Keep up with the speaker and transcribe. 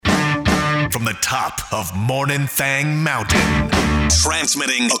from the top of Morning Thang Mountain.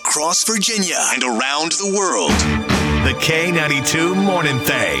 Transmitting across Virginia and around the world. The K92 Morning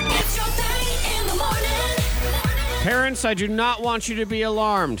Thang. It's your thing in the morning. Parents, I do not want you to be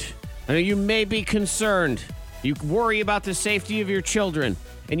alarmed. I know you may be concerned. You worry about the safety of your children,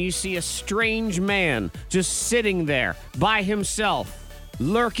 and you see a strange man just sitting there by himself,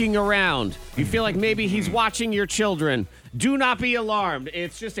 lurking around. You feel like maybe he's watching your children. Do not be alarmed.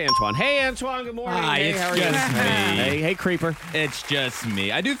 It's just Antoine. Hey, Antoine, good morning. Hi, hey, it's how are just you? me. Hey, creeper. It's just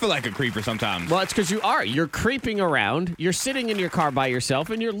me. I do feel like a creeper sometimes. Well, it's because you are. You're creeping around. You're sitting in your car by yourself,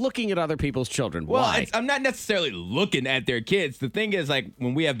 and you're looking at other people's children. Well, Why? I'm not necessarily looking at their kids. The thing is, like,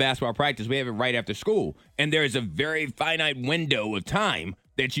 when we have basketball practice, we have it right after school. And there is a very finite window of time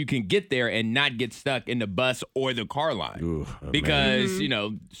that you can get there and not get stuck in the bus or the car line. Because, you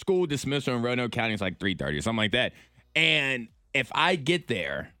know, school dismissal in Roanoke County is like 3:30 or something like that. And if I get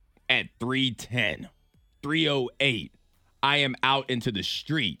there at 3:10, 3:08, I am out into the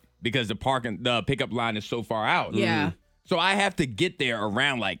street because the pickup line is so far out. Yeah. So I have to get there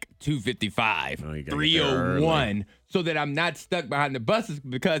around like 2:55, you gotta get there 3:01, so that I'm not stuck behind the buses,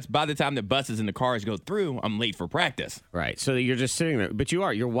 because by the time the buses and the cars go through, I'm late for practice. Right. So you're just sitting there, but you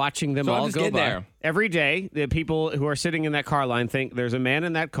are. You're watching them So I'm all just go getting by. there. Every day, the people who are sitting in that car line think there's a man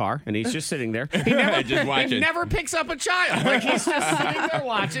in that car, and he's just sitting there. He never, Just watching. He never picks up a child. Like, he's just sitting there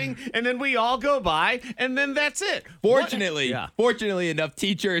watching, and then we all go by, and then that's it. Fortunately enough,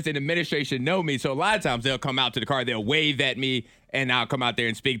 teachers and administration know me, so a lot of times they'll come out to the car, they'll wave at me, and I'll come out there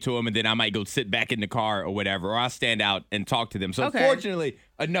and speak to them, and then I might go sit back in the car or whatever, or I'll stand out and talk to them. So Okay. fortunately,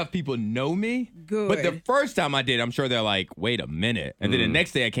 enough people know me. Good. But the first time I did, I'm sure they're like, wait a minute. And then the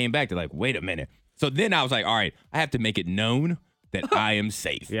next day I came back, they're like, wait a minute. So then I was like, all right, I have to make it known that I am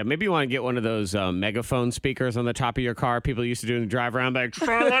safe. Yeah, maybe you want to get one of those megaphone speakers on the top of your car. People used to do in the drive around, like, so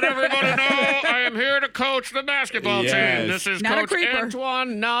let everybody know I am here to coach the basketball Yes. team. This is Not a Coach creeper.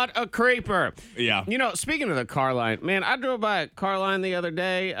 Antoine, not a creeper. Yeah. You know, speaking of the car line, man, I drove by a car line the other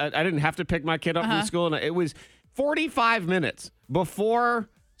day. I didn't have to pick my kid up from school, and it was 45 minutes before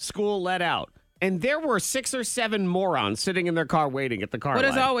school let out. And there were 6 or 7 morons sitting in their car waiting at the car Well,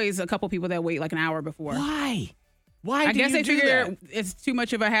 line. there's always a couple people that wait like an hour before. Why? Why I do guess you they do figure that? it's too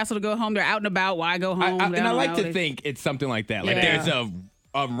much of a hassle to go home. They're out and about. Why go home? And I like to They- think it's something like that. Like Yeah. there's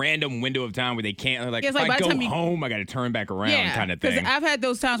a random window of time where they can't, like, Yeah, if it's like by I the go time you- home, I got to turn back around kind of thing. Because I've had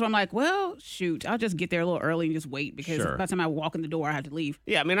those times where I'm like, well, shoot, I'll just get there a little early and just wait, because Sure. by the time I walk in the door, I have to leave.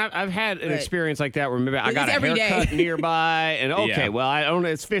 Yeah, I mean, I've had an But- experience like that where maybe I got a It's every haircut day. nearby, and okay, Yeah. well, I don't.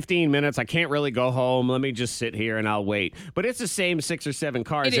 It's 15 minutes. I can't really go home. Let me just sit here and I'll wait. But it's the same 6 or 7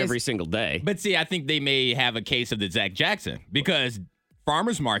 cars It is. every single day. But see, I think they may have a case of the Zach Jackson, because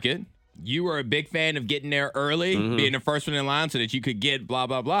farmer's market, you were a big fan of getting there early, being the first one in line so that you could get blah,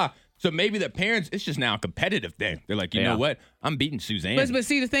 blah, blah. So maybe the parents, it's just now a competitive thing. They're like, you Yeah. know what? I'm beating Suzanne. But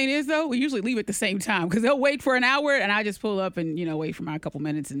see, the thing is, though, we usually leave at the same time, because they'll wait for an hour, and I just pull up and, wait for my couple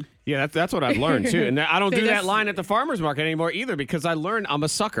minutes. And Yeah, that's what I've learned too. And I don't So do that that's- line at the farmer's market anymore either, because I learned I'm a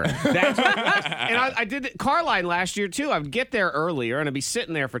sucker. And I did the car line last year too. I'd get there earlier and I'd be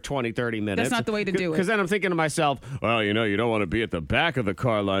sitting there for 20, 30 minutes. not the way to do it. Because then I'm thinking to myself, well, you don't want to be at the back of the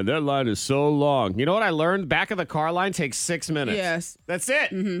car line. That line is so long. You know what I learned? Back of the car line takes 6 minutes. Yes. That's it.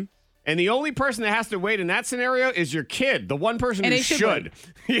 Mm-hmm. And the only person that has to wait in that scenario is your kid, the one person And who they should should.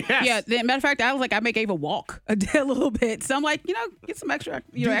 Yes. yeah, matter of fact, I was like, I make Ava walk a little bit. So I'm like, get some extra,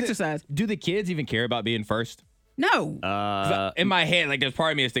 exercise. Do the kids even care about being first? No. 'Cause in my head, like, there's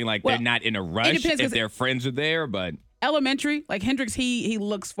part of me that's thinking, like, Well, they're not in a rush depends, if 'cause their friends are there, but... Elementary, like Hendrix, he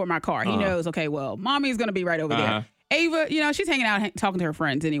looks for my car. He knows, okay, well, mommy's going to be right over there. Ava, she's hanging out talking to her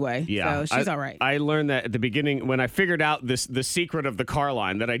friends anyway. Yeah, So she's all right. I learned that at the beginning when I figured out the secret of the car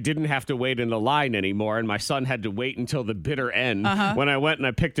line, that I didn't have to wait in the line anymore, and my son had to wait until the bitter end. When I went and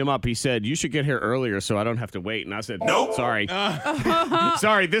I picked him up, he said, "You should get here earlier so I don't have to wait." And I said, "Nope, sorry,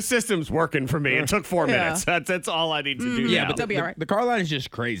 sorry, this system's working for me. It took 4 minutes. That's all I need to do." Yeah, now. but They'll be all right. the car line is just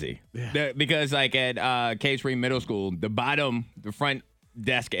crazy. Because, like, at Cave Spring Middle School, the front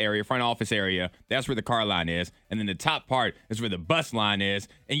desk area, front office area, that's where the car line is. And then the top part is where the bus line is.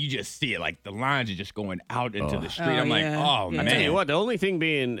 And you just see it. Like, the lines are just going out into the street. I'm like, yeah. oh, Yeah. man. Tell you what, the only thing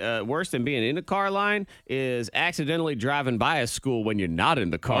being worse than being in a car line is accidentally driving by a school when you're not in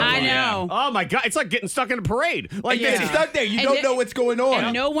the car I line. know. Oh my God, it's like getting stuck in a parade. Like, You get stuck there. You And don't they- know what's going on.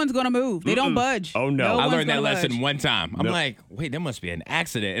 And no one's going to move. They don't budge. Oh, no. I one's learned that gonna lesson budge. one time. I'm like, wait, there must be an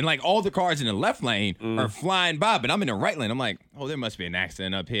accident. And, like, all the cars in the left lane are flying by, but I'm in the right lane. I'm like, oh, there must be an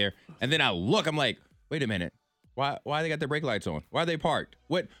accident up here. And then I look, I'm like, wait a minute. Why they got their brake lights on? Why are they parked?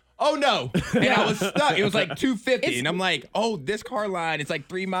 What? oh no. And I was stuck. It was like 250. It's- And I'm like, oh, this car line is like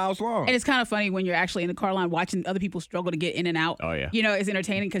 3 miles long. And it's kind of funny when you're actually in the car line watching other people struggle to get in and out. Oh, yeah. You know, it's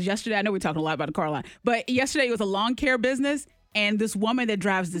entertaining because yesterday, I know we're talking a lot about the car line, but yesterday it was a lawn care business. And this woman that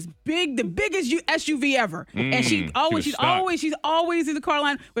drives the biggest SUV ever, and she's always in the car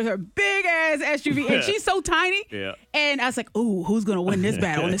line with her big ass SUV, and she's so tiny. Yeah. And I was like, "Ooh, who's gonna win this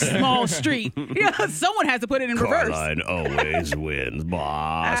battle on this small street?" You know, someone has to put it in reverse. Carline always wins,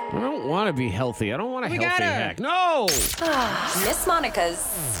 boss. I don't want to be healthy. I don't want a healthy gotta- hack. No. Miss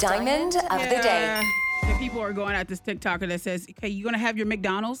Monica's Diamond of the Day. The people are going at this TikToker that says, "Okay, you're gonna have your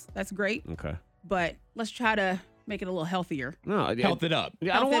McDonald's. That's great, Okay. but let's try to make it a little healthier." No, Health it up. I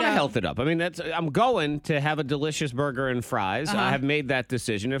don't Health it want to up. health it up. I mean, I'm going to have a delicious burger and fries. I have made that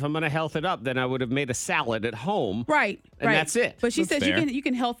decision. If I'm going to health it up, then I would have made a salad at home. Right. And right. that's it. But she That's says fair. you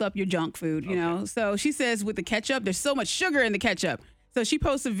can health up your junk food, you know. So she says with the ketchup, there's so much sugar in the ketchup. So she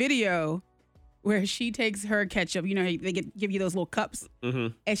posts a video where she takes her ketchup, you know, they give you those little cups,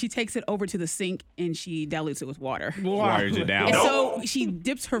 and she takes it over to the sink and she dilutes it with water. Waters it down. And so she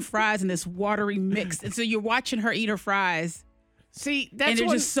dips her fries in this watery mix. And so you're watching her eat her fries. See, And that's they're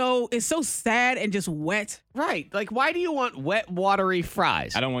just it's so sad and just wet. right. Like, why do you want wet, watery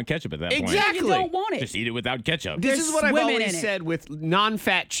fries? I don't want ketchup at that point. Exactly. You don't want it. Just eat it without ketchup. This There's is what I've swimming always in it. said with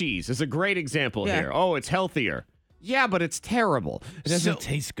non-fat cheese. It's a great example Yeah. here. Oh, it's healthier. Yeah, but it's terrible. It doesn't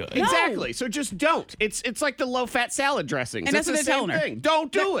taste good. Exactly. So just don't. It's like the low-fat salad dressings. And that's It's what the they're same telling her. thing.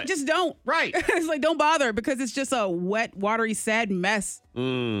 Don't do it. Just don't. Right. It's like, don't bother because it's just a wet, watery, sad mess.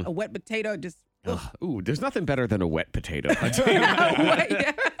 Mm. A wet potato just. Ooh, there's nothing better than a wet potato. I tell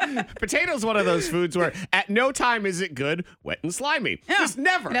you. Potato's one of those foods where at no time is it good, wet and slimy. Yeah. Just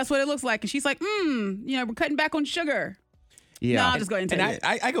never. And that's what it looks like. And she's like, you know, we're cutting back on sugar. yeah. No, I'll just go ahead and And take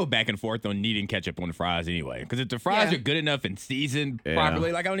it. I go back and forth on needing ketchup on the fries anyway. Because if the fries Yeah. are good enough and seasoned Yeah.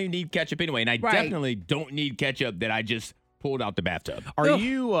 properly, like I don't even need ketchup anyway. And I Right. definitely don't need ketchup that I just pulled out the bathtub. Are Ugh.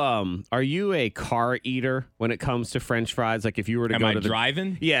 you a car eater when it comes to French fries? Like if you were to Am go I to the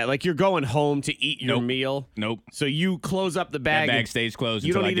driving? Yeah, like you're going home to eat your Nope. meal. Nope. So you close up the That bag. bag and stays closed you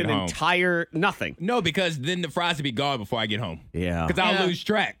until don't I eat get an home. entire nothing. No, because then the fries will be gone before I get home. Yeah. Because I'll Yeah. lose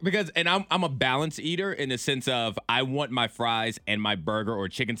track. And I'm a balance eater in the sense of I want my fries and my burger or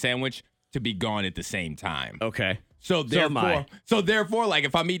chicken sandwich to be gone at the same time. Okay. So am I. therefore, like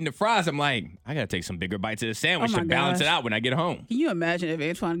if I'm eating the fries, I'm like, I gotta take some bigger bites of the sandwich Oh my to balance gosh. it out when I get home. Can you imagine if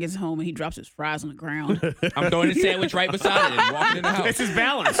Antoine gets home and he drops his fries on the ground? I'm throwing the sandwich right beside it and walking in the house. This is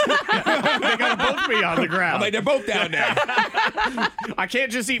balance. They gotta both be on the ground. I'm like, they're both down there. I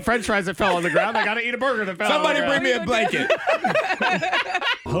can't just eat French fries that fell on the ground. I gotta eat a burger that fell Somebody on the bring ground. me a blanket.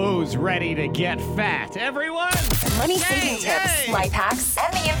 Who's ready to get fat? Everyone. Money saving tips, life hacks,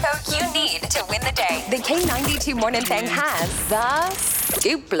 and the info you need to win the day. The K92 Morning Thing has the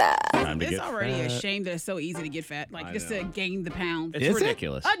Dupla. Time to It's get already a fat. shame that it's so easy to get fat. Like, just to gain the pounds. It's Is it?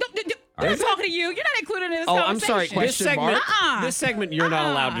 ridiculous. I'm not talking to you. You're not included in this Oh, I'm sorry. conversation. This segment, Uh-uh. this segment, you're not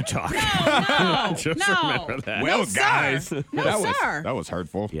allowed to talk. No, Just no. remember that. Well, sir. guys, No, that sir. was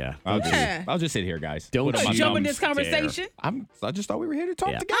hurtful. Yeah. I'll just sit here, guys. Don't Put up my you Jump in thumbs. this conversation. I just thought we were here to talk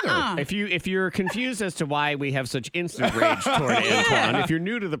Yeah. together. Uh-uh. If you're confused as to why we have such instant rage toward Antoine, if you're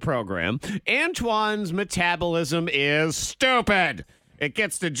new to the program, Antoine's metabolism is stupid.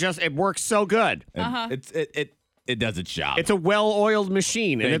 It works so good. And it does its job. It's a well-oiled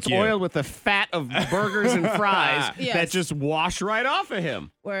machine, and Thank it's you. oiled with the fat of burgers and fries Yes. that just wash right off of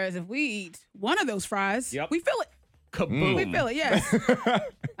him. Whereas if we eat one of those fries, Yep. we feel it. Kaboom. We feel it, yes.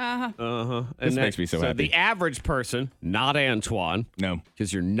 Uh-huh. This makes me so happy. The average person, not Antoine, no.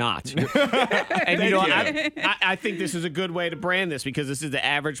 because you're not. And you know, I think this is a good way to brand this because this is the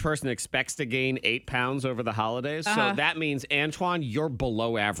average person that expects to gain 8 pounds over the holidays. So that means, Antoine, you're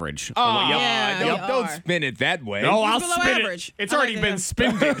below average. Oh, Yeah, don't, you don't are. spin it that way. No, I'll below spin average. it. It's I like already that. been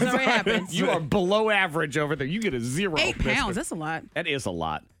spinned. That's what happens. You are below average over there. You get a 0. $8 this pounds, week. that's a lot. That is a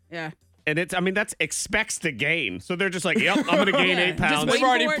lot. Yeah. And that's expects to gain. So they're just like, yep, I'm going to gain Yeah. 8 pounds. Just They've waiting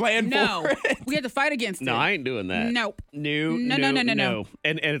already for it? planned no. for it. We had to fight against it. No, I ain't doing that. Nope. No. No.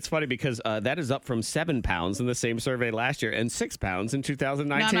 And it's funny because that is up from 7 pounds in the same survey last year and 6 pounds in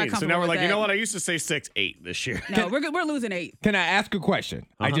 2019. So comfortable now we're with like, you that. know what? I used to say 6, 8 this year. No, we're losing 8. Can I ask a question?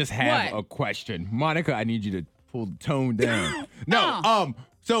 I just have What? a question. Monica, I need you to pull the tone down. No,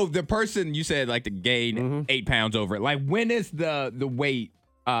 so the person you said like to gain 8 pounds over it. Like when is the weight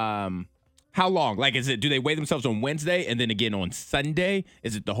how long? Like do they weigh themselves on Wednesday and then again on Sunday?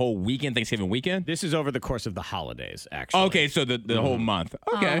 Is it the whole weekend, Thanksgiving weekend? This is over the course of the holidays, actually. Okay, so the whole month.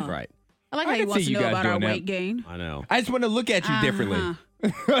 Okay. Right. I like I how he can wants see to you know guys about our doing that. weight gain. I know. I just want to look at you differently.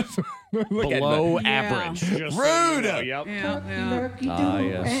 Look at Below that. average. Just Rude. so you know. Yep. Yeah.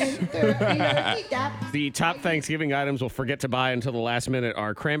 Yes. The top Thanksgiving items we'll forget to buy until the last minute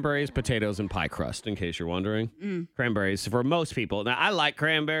are cranberries, potatoes, and pie crust, in case you're wondering. Cranberries for most people. Now, I like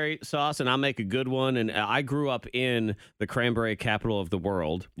cranberry sauce, and I'll make a good one. And I grew up in the cranberry capital of the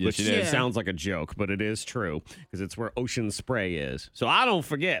world, which you did. sounds like a joke, but it is true because it's where Ocean Spray is. So I don't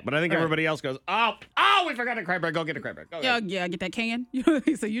forget, but I think everybody else goes, oh, we forgot a cranberry. Go get a cranberry. Go get it. Yeah, get that can.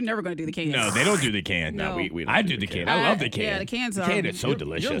 So you're never going to do the can. No, they don't do the can. No. We don't I do do the the can. can. I love the can. Yeah, the cans The are. can is so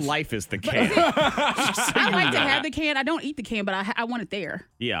delicious. Your life is the can. I like to have the can. I don't eat the can, but I want it there.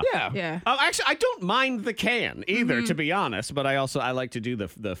 Yeah. Yeah. Yeah. Actually, I don't mind the can either, to be honest. But I like to do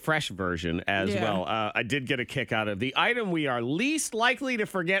the fresh version as Yeah. well. I did get a kick out of the item we are least likely to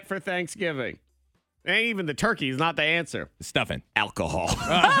forget for Thanksgiving. Ain't even the turkey is not the answer. Stuffing. Alcohol.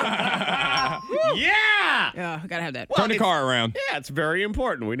 Yeah. Yeah, I gotta have that. Turn the car around. Yeah, it's very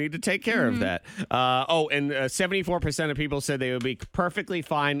important. We need to take care of that. And 74% of people said they would be perfectly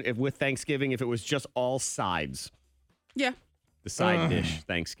fine with Thanksgiving if it was just all sides. Yeah. The side dish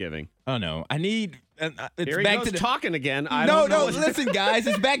Thanksgiving. Oh no, I need. It's Here he back goes to the. talking again. I No, don't know what- listen, guys.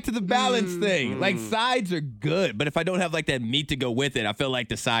 It's back to the balance thing. Like, sides are good, but if I don't have, like, that meat to go with it, I feel like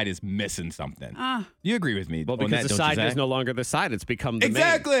the side is missing something. You agree with me Well, on because that, the don't you, side is Zach? no longer the side; it's become the main.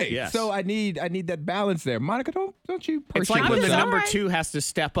 Exactly. Yes. So I need that balance there. Monica, don't you? It's like I'm when the just number alright. 2 has to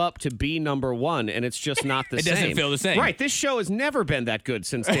step up to be number 1, and it's just not the It same. doesn't feel the same. Right. This show has never been that good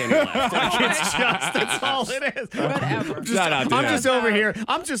since Danny left. Like, that's all it is. Whatever. Shout out to I'm that. just over here.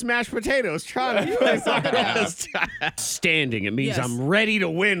 I'm just mashed potatoes trying to play something else. Standing. It means Yes. I'm ready to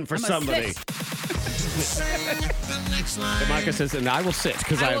win for I'm a somebody. six. And Micah says, and I will sit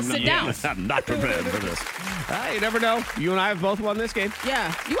because I I'm will sit not, down. I'm not prepared for this. You never know. You and I have both won this game.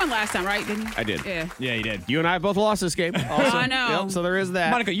 Yeah. You won last time, right? Didn't you? I did. Yeah. Yeah, you did. You and I have both lost this game. Also. I know. Yep, so there is that.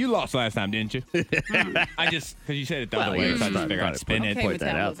 Monica, you lost last time, didn't you? I just because you said it the other way, so I just figured I'd spin it. Okay, Point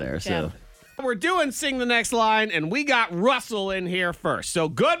that out there. metabolism. So we're doing Sing the Next Line, and we got Russell in here first. So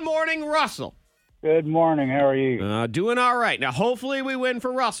good morning, Russell. Good morning. How are you? Doing all right. Now, hopefully we win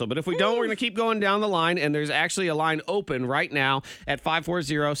for Russell, but if we don't, we're going to keep going down the line, and there's actually a line open right now at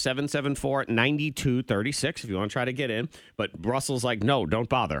 540-774-9236 if you want to try to get in. But Russell's like, no, don't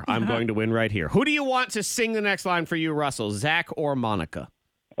bother. I'm going to win right here. Who do you want to sing the next line for you, Russell, Zach or Monica?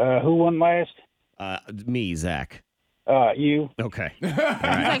 Who won last? Me, Zach. You. Okay. He's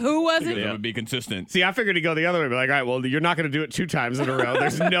like, who was it? It would be consistent. See, I figured he'd go the other way. Be like, all right, well, you're not going to do it 2 times in a row.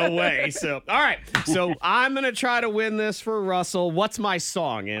 There's no way. So, all right. So I'm going to try to win this for Russell. What's my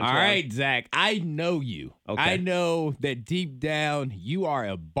song, Antoine? All right, Zach. I know you. Okay. I know that deep down you are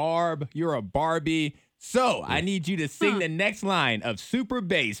a Barb. You're a Barbie. So I need you to sing the next line of Super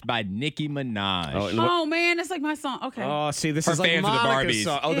Bass by Nicki Minaj. Oh, and Oh, man. That's like my song. Okay. Oh, see, this Her is like fans are the Monica's Barbies.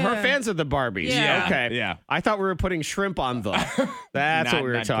 song. Oh, Yeah. her fans are the Barbies. Yeah. Okay. Yeah. I thought we were putting shrimp on them. That's Not- what we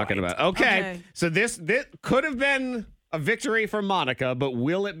were not talking quite. about. Okay. Okay. So this could have been a victory for Monica, but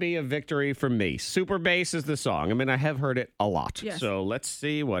will it be a victory for me? Super Bass is the song. I mean, I have heard it a lot. Yes. So let's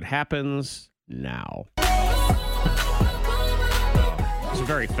see what happens now. It's a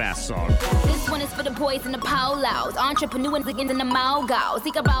very fast song. This one is for the boys in the polos, entrepreneurs again in the mogos.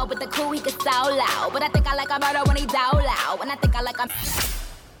 He can ball with the cool, he can so loud. But I think I like him better when he down loud. And I think I like him.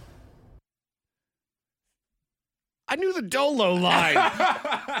 I knew the Dolo line.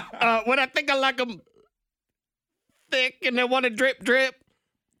 When I think I like them thick and they want to drip, drip.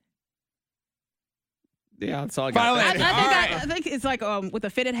 Yeah, that's all I got. Finally. I think it's like with a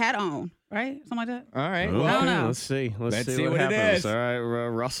fitted hat on, right? Something like that. All right. Okay, Well, don't know. Let's see. Let's see what it happens. is. All right,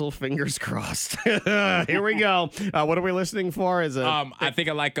 Russell, fingers crossed. Here we go. What are we listening for? Is I think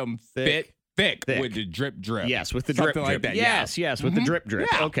I like them thick with the drip drip. yes, with the Something drip, like drip. that. Yes, yes, with the drip, drip.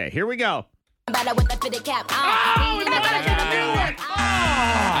 Yeah. Okay, here we go. Better with the fitted cap on.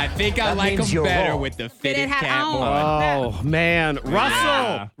 I think I like them better with the fitted hat cap on. on. Oh man,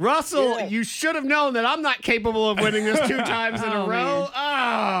 Yeah. Russell, you should have known that I'm not capable of winning this 2 times in a Oh, row. Oh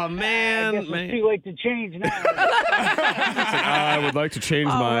I man, guess it's too late to change now. I would like to change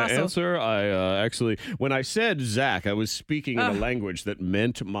my Russell. answer. I actually, when I said Zach, I was speaking in a language that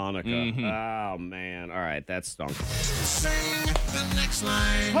meant Monica. Oh, man. All right, that stunk.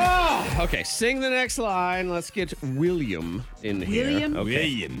 Oh, okay, sing the next line. Let's get William in here. William?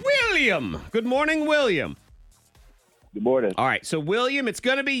 Okay. William. Good morning, William. Good morning. All right, so William, it's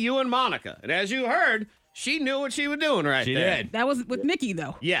going to be you and Monica. And as you heard, she knew what she was doing right She there. did. That was with Nikki,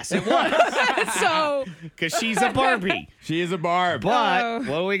 though. Yes, it was. So, Because she's a Barbie. She is a Barb. But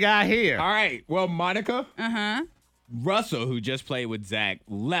what do we got here? All right. Well, Monica, uh-huh. Russell, who just played with Zach,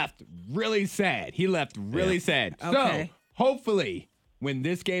 left really sad. He left really sad. Okay. So hopefully when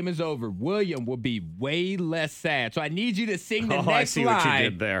this game is over, William will be way less sad. So I need you to sing the next line. I see what you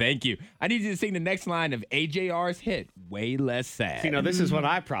did there. Thank you. I need you to sing the next line of AJR's hit, Way Less Sad. You know, this is what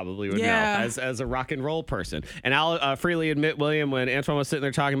I probably would know as a rock and roll person. And I'll freely admit, William, when Antoine was sitting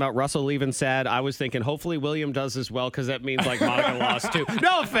there talking about Russell leaving sad, I was thinking, hopefully William does this well, because that means like Monica lost too.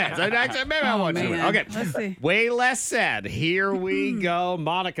 No offense. Maybe I want to. Okay. Let's see. Way less sad. Here we go.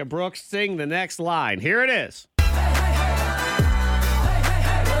 Monica Brooks, sing the next line. Here it is.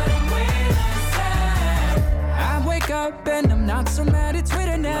 I wake up and I'm not so mad at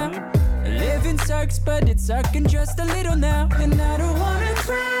Twitter now. Living sucks, but it's sucking just a little now. And I don't wanna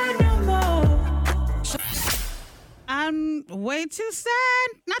cry no more. I'm way too sad.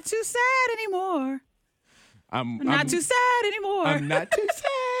 Not too sad anymore. I'm not too sad anymore. I'm not too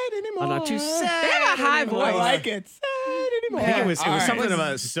sad anymore. I'm not too sad. They have a high voice. I like it. Sad anymore. I think it was All right. something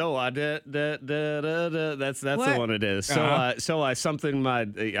about that's the What? one it is. Something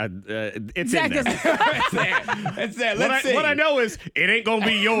it's Zach in there. That's it. Let's see. What I know is it ain't gonna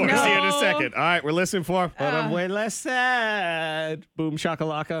be yours No. here in a second. All right, we're listening for but I'm way less sad. Boom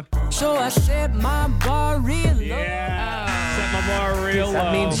shakalaka. So I set my bar real low. Yeah. Set my bar real That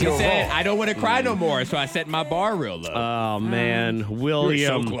low. means He you're said, wrong. I don't want to cry no more, so I set my bar real low. Oh man,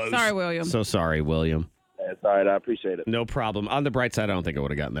 William. so close. Sorry, William. So sorry, William. That's all right. I appreciate it. No problem. On the bright side, I don't think I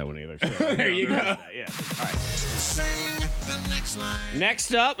would have gotten that one either. So, There you go. Yeah. All right.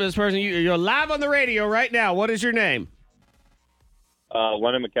 Next up, this person, you're live on the radio right now. What is your name?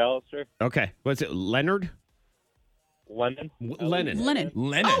 Lennon McAllister. Okay. What's it? Leonard? Lennon. Lennon. Lennon.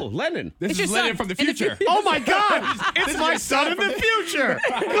 Lennon. Oh, Lennon. This It's is your Lennon son. from the In the future. Oh my God! It's is my your son son in the from the- future.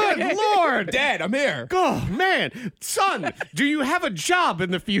 Good Lord! Dad, I'm here. Oh man, son, do you have a job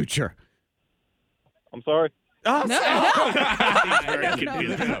in the future? I'm sorry. Oh, No. He's very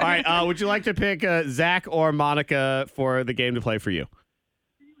confused. All right, would you like to pick Zach or Monica for the game to play for you?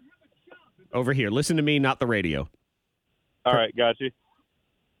 Over here. Listen to me, not the radio. All right, got you.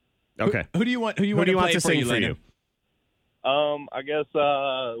 Okay. Who do you want? Who do you Who want do you to want play to for sing you, for Lennon? you? I guess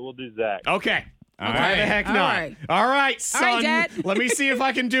we'll do Zach. Okay. All Why right. the heck All not? right. All right, son. All right, Dad. Let me see if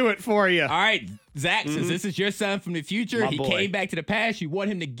I can do it for you. All right, Zach, since this is your son from the future, My he boy. came back to the past. You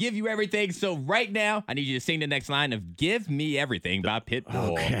want him to give you everything. So right now, I need you to sing the next line of Give Me Everything by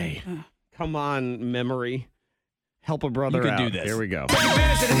Pitbull. Okay. Come on, memory. Help a brother You can out. do this. Here we go.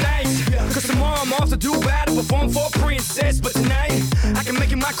 Advantage of the night, cause tomorrow I'm off to do battle, perform for a princess. But tonight, I can make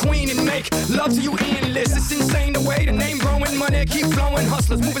you my queen and make love to you endless. It's insane the way the name growing, money keep flowing.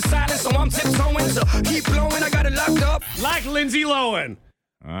 Hustlers moving silent, so I'm tiptoeing. So keep blowing, I got it locked up. Like Lindsay Lohan.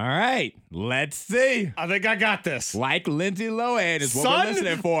 All right, let's see. I think I got this. Like Lindsay Lohan is what Son, we're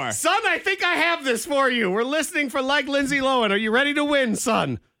listening for. Son, I think I have this for you. We're listening for Like Lindsay Lohan. Are you ready to win,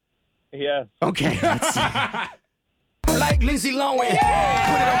 son? Yeah. Okay. Let's see. Like Lindsay Lohan. Put it on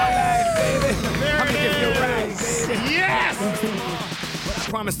my life, baby. There I'ma give you a it ride, is. baby. Yes. I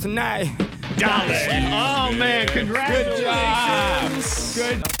promise tonight. Darling. Oh, man. Congratulations.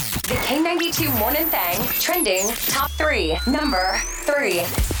 Good. The K92 Morning Thang trending top 3. Number 3.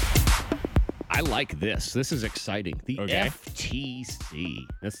 I like this. This is exciting. The Okay. FTC.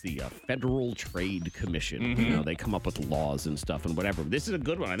 That's the Federal Trade Commission. You know, they come up with laws and stuff and whatever. This is a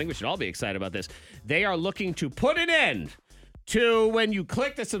good one. I think we should all be excited about this. They are looking to put an end to when you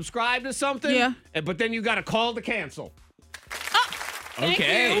click to subscribe to something, Yeah. but then you got to call to cancel. Thank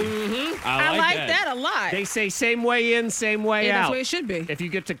Okay. you. I like that a lot. They say same way in, same way Yeah, out. that's the way it should be. If you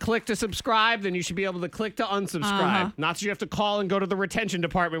get to click to subscribe, then you should be able to click to unsubscribe. Not so you have to call and go to the retention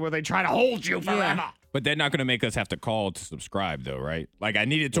department where they try to hold you forever. But they're not going to make us have to call to subscribe, though, right? Like, I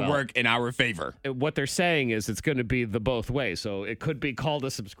need it to Well- work in our favor. What they're saying is it's going to be the both ways. So it could be call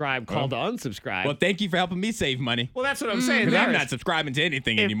to subscribe, call to unsubscribe. Well, thank you for helping me save money. Well, that's what I'm saying. Because I'm there not is. subscribing to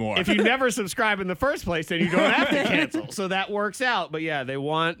anything anymore. If you never subscribe in the first place, then you don't have to cancel. So that works out. But yeah, they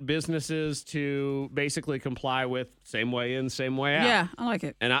want businesses to basically comply with same way in, same way out. Yeah, I like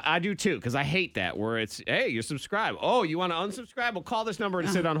it. And I do too, because I hate that where it's, hey, you subscribe. Oh, you want to unsubscribe? Well, call this number and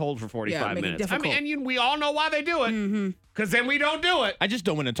sit on hold for 45 make it minutes. difficult. We all know why they do it. Because then we don't do it. I just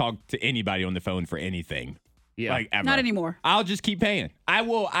don't want to talk to anybody on the phone for anything. Yeah. Like, ever. Not anymore. I'll just keep paying. I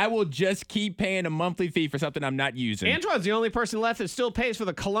will just keep paying a monthly fee for something I'm not using. Antoine's the only person left that still pays for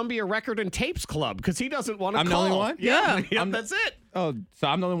the Columbia Record and Tapes Club because he doesn't want to I'm the call. only one? Yeah. Yeah. That's it. Oh, so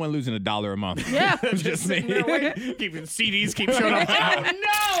I'm the only one losing $1 a month. Yeah. Just me. Sitting there waiting. Keeping CDs keep showing up.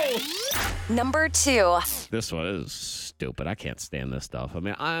 Oh, no. Number 2. This one is stupid. I can't stand this stuff. I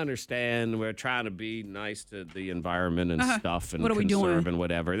mean, I understand we're trying to be nice to the environment and stuff and What are we conserve doing? and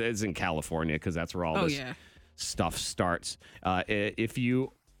whatever. It's in California because that's where all Oh, this yeah. stuff starts. If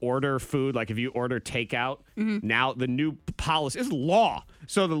you order food, like if you order takeout, now the new policy is law.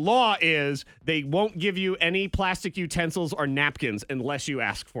 So the law is they won't give you any plastic utensils or napkins unless you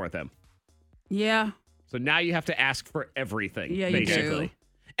ask for them. Yeah. So now you have to ask for everything, Yeah, you basically. do.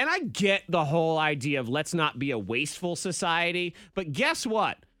 And I get the whole idea of let's not be a wasteful society, but guess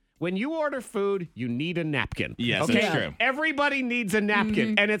what? When you order food, you need a napkin. Yes, okay? that's true. Everybody needs a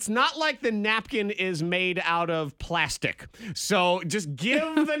napkin. And it's not like the napkin is made out of plastic. So just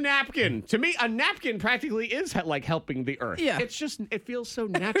give the napkin. To me, a napkin practically is like helping the earth. Yeah. It's just, it feels so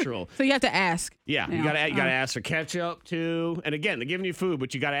natural. So you have to ask. Yeah, you gotta ask for ketchup too. And again, they're giving you food,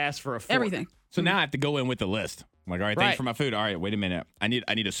 but you gotta ask for a fork. Everything. So now I have to go in with the list. I'm like, all right, Right. thanks for my food. All right, wait a minute. I need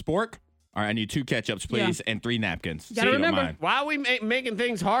a spork. All right, I need 2 ketchups, please, and 3 napkins. Gotta if you don't remember. mind. Why are we making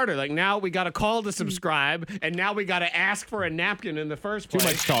things harder? Like now we got to call to subscribe, and now we got to ask for a napkin in the first place. Too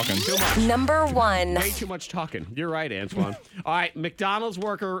much talking. Too much. Number 1. Way too much talking. You're right, Antoine. All right, McDonald's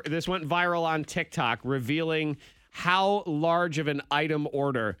worker, this went viral on TikTok, revealing how large of an item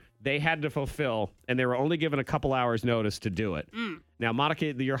order they had to fulfill, and they were only given a couple hours notice to do it. Now, Monica,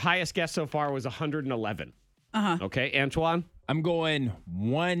 your highest guess so far was 111. Uh-huh. Okay, Antoine? I'm going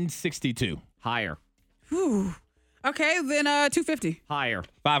 162. Higher. Whew. Okay, then 250. Higher.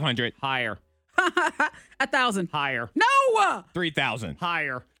 500. Higher. 1,000. Higher. No! 3,000.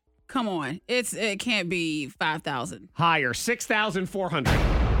 Higher. Come on. It can't be 5,000. Higher. 6,400.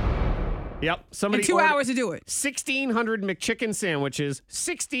 Yep. Somebody In 2 ordered hours to do it. 1,600 McChicken sandwiches,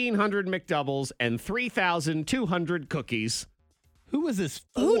 1,600 McDoubles, and 3,200 cookies. Who was this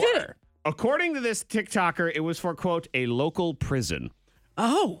for? Who did it? According to this TikToker, it was for, quote, a local prison.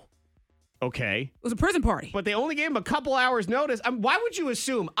 Oh. Okay. It was a prison party. But they only gave him a couple hours notice. Why would you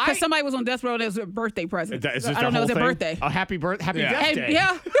assume? Because somebody was on death row and it was a birthday present. Is this I their don't know, whole it was their thing? birthday. Oh, happy Yeah. death And, day.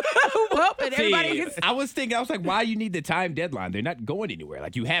 yeah. Well, and everybody See, gets... I was like, why you need the time deadline? They're not going anywhere.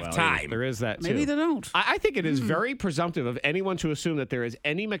 Like, you have Well, time. There is that, too. Maybe they don't. I think it is very presumptive of anyone to assume that there is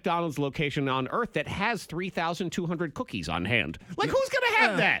any McDonald's location on Earth that has 3,200 cookies on hand. Like, who's going to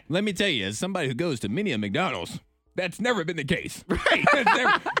have that? Let me tell you, as somebody who goes to many a McDonald's, that's never been the case. Right.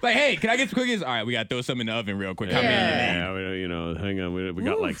 Like, hey, can I get some cookies? All right, we got to throw some in the oven real quick. How many you need? Hang on. We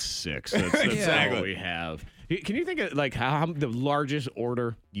got like 6. That's Exactly. all we have. Can you think of like how the largest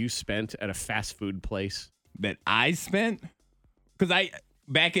order you spent at a fast food place? That I spent? Because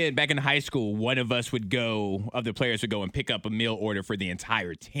back in high school, one of us would go, of the players would go and pick up a meal order for the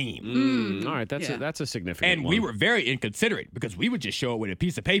entire team. All right, that's a significant And one. we were very inconsiderate because we would just show up with a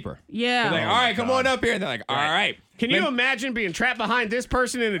piece of paper. Yeah. We're like, all right, come on up here. And they're like, all right. Can you imagine being trapped behind this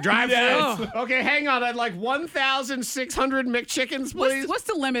person in a drive-thru? Yes. Okay, hang on. I'd like 1,600 McChickens, please. What's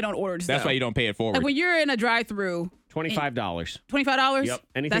the limit on orders, That's though? why you don't pay it forward. Like when you're in a drive-through, $25. $25? Yep.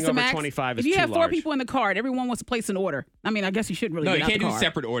 Anything That's the over max? 25 is If you too have 4 large. people in the car and everyone wants to place an order, I mean, I guess you shouldn't really No, get you out can't the do car.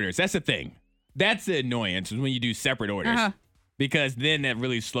 separate orders. That's the thing. That's the annoyance is when you do separate orders. Uh-huh. Because then that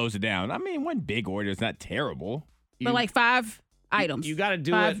really slows it down. I mean, one big order is not terrible. But like 5 items. You got to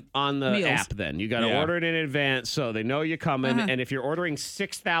do 5 it on the meals. app then. You got to Yeah. order it in advance so they know you're coming. Uh-huh. And if you're ordering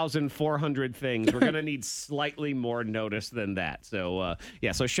 6,400 things, we're going to need slightly more notice than that. So,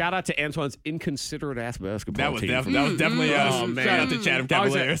 so shout out to Antoine's inconsiderate ass basketball That was, team. definitely Oh, man. shout out to Chatham I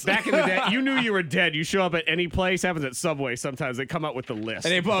was Cavaliers. back in the day, you knew you were dead. You show up at any place. Happens at Subway sometimes. They come out with the list.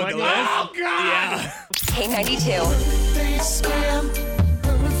 And they pull out Like, the list? Oh, God. Yeah. K92.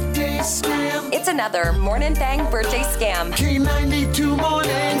 It's another Morning Thang birthday scam.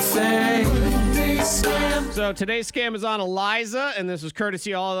 So today's scam is on Eliza, and this is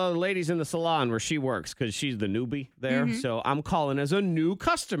courtesy of all the other ladies in the salon where she works because she's the newbie there. So I'm calling as a new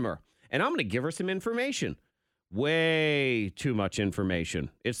customer, and I'm going to give her some information. Way too much information.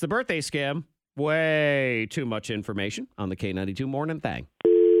 It's the birthday scam. Way too much information on the K92 Morning Thang.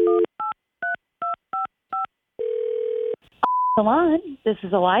 Salon. This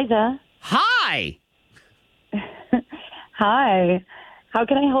is Eliza. Hi. Hi. How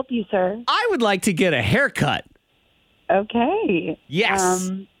can I help you, sir? I would like to get a haircut. Okay. Yes.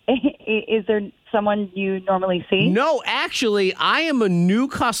 Is there someone you normally see? No, actually, I am a new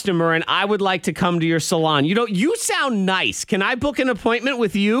customer, and I would like to come to your salon. You sound nice. Can I book an appointment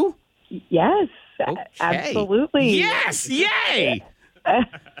with you? Yes. Okay. Absolutely. Yes. Yay.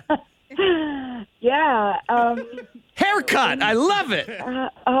 Yeah. Haircut. I love it.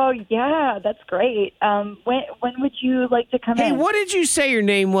 Oh, yeah. That's great. When would you like to come Hey, in? what did you say your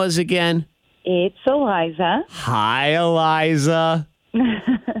name was again? It's Eliza. Hi, Eliza.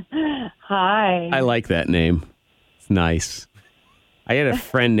 Hi. I like that name. It's nice. I had a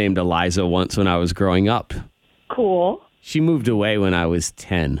friend named Eliza once when I was growing up. Cool. She moved away when I was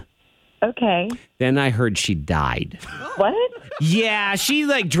 10. Okay. Then I heard she died. What? Yeah, she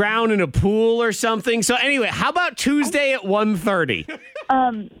like drowned in a pool or something. So anyway, how about Tuesday at 1:30?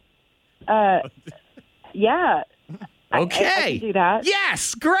 Yeah. Okay. I can do that.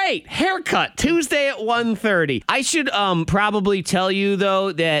 Yes, great. Haircut Tuesday at 1:30. I should probably tell you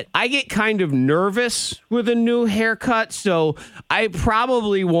though that I get kind of nervous with a new haircut, so I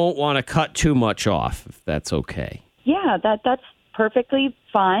probably won't want to cut too much off if that's okay. Yeah, that's perfectly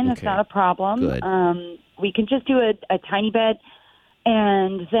fine. That's Okay. not a problem. Good. We can just do a tiny bit,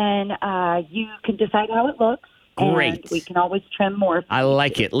 and then you can decide how it looks. Great. And we can always trim more. I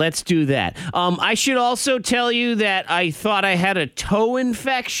like it. Let's do that. I should also tell you that I thought I had a toe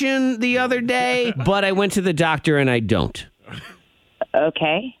infection the other day, but I went to the doctor and I don't.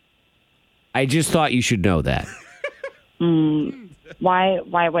 Okay. I just thought you should know that.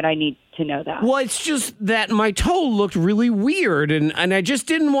 Why would I need to know that? Well, it's just that my toe looked really weird, and I just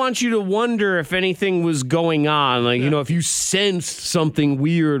didn't want you to wonder if anything was going on. Like, if you sensed something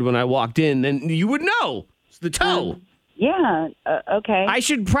weird when I walked in, then you would know. It's the toe. Yeah, okay. I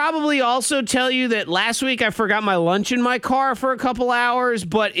should probably also tell you that last week I forgot my lunch in my car for a couple hours,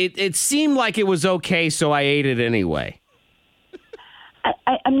 but it seemed like it was okay, so I ate it anyway.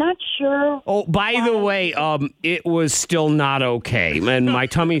 I'm not sure. Oh, by the way, it was still not okay, and my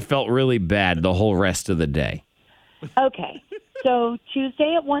tummy felt really bad the whole rest of the day. Okay, so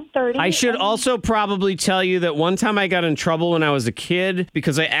Tuesday at 1:30. I should also probably tell you that one time I got in trouble when I was a kid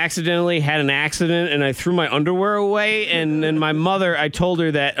because I accidentally had an accident and I threw my underwear away, and then my mother, I told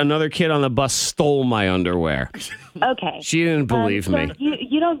her that another kid on the bus stole my underwear. Okay. She didn't believe so me.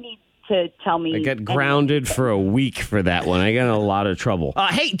 You don't need to tell me. I got grounded for a week for that one. I got in a lot of trouble.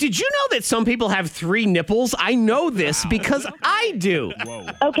 Hey, did you know that some people have 3 nipples? I know this because I do. Whoa.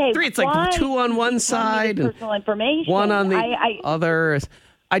 Okay. 3, it's like 2 on one side and personal information. 1 on the I other.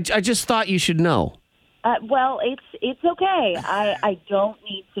 I just thought you should know. Well, it's okay. I don't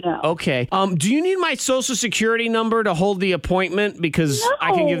need to know. Okay. Do you need my social security number to hold the appointment? Because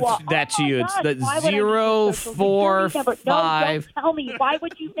I can give that to you. It's the 045. No, don't tell me. Why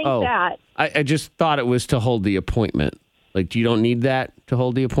would you think Oh, that? I just thought it was to hold the appointment. Like, you don't need that to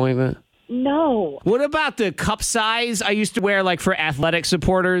hold the appointment? No. What about the cup size I used to wear, like, for athletic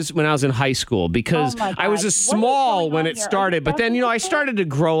supporters when I was in high school? Because Oh, my I was God. a small What is going when on it here? started, but then, I started to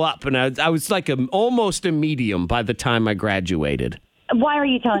grow up, and I was like almost a medium by the time I graduated. Why are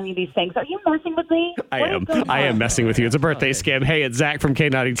you telling me these things? Are you messing with me? What is going I on? am messing with you. It's a birthday scam. Hey, it's Zach from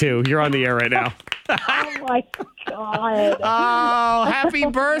K92. You're on the air right now. Oh, my God. Oh, happy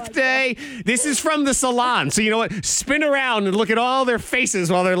birthday. This is from the salon. So you know what? Spin around and look at all their faces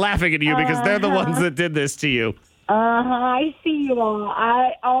while they're laughing at you because they're the ones that did this to you. I see you all.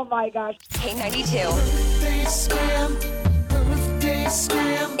 Oh, my gosh. K92.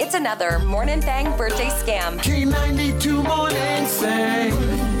 It's another Morning Thang birthday scam. K92 Morning Thang.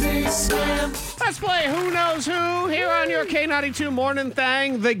 Let's play Who Knows Who here on your K92 Morning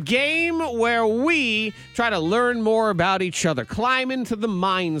Thang, the game where we try to learn more about each other, climb into the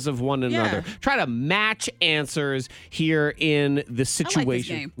minds of one another, try to match answers here in the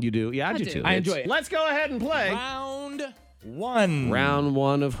situation. game. You do? Yeah, I do do. too. I enjoy it. Let's go ahead and play. Round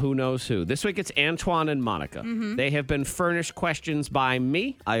 1 of Who Knows Who. This week it's Antoine and Monica. They have been furnished questions by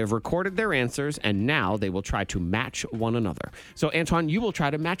me. I have recorded their answers, and now they will try to match one another. So, Antoine, you will try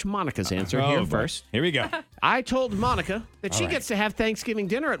to match Monica's answer here boy. first. Here we go. I told Monica that she right. gets to have Thanksgiving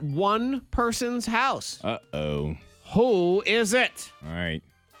dinner at one person's house. Uh-oh. Who is it? All right.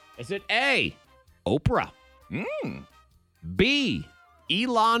 Is it A, Oprah? B,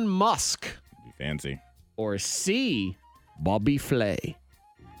 Elon Musk? Be fancy. Or C, Bobby Flay?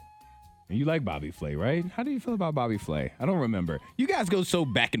 You like Bobby Flay, right? How do you feel about Bobby Flay? I don't remember. You guys go so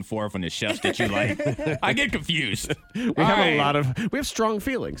back and forth on the chefs that you like. I get confused. We have strong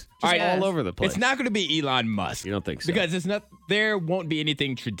feelings. Just all over the place. It's not going to be Elon Musk. You don't think so? Because there won't be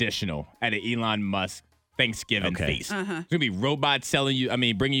anything traditional at an Elon Musk Thanksgiving feast. It's going to be robots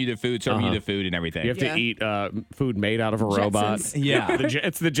bringing you the food, serving you the food and everything. You have to eat food made out of a robot. Jetsons. Yeah.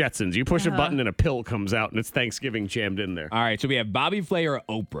 It's the Jetsons. You push a button and a pill comes out, and it's Thanksgiving jammed in there. All right, so we have Bobby Flay or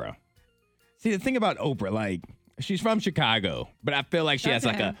Oprah. See, the thing about Oprah, like, she's from Chicago, but I feel like she has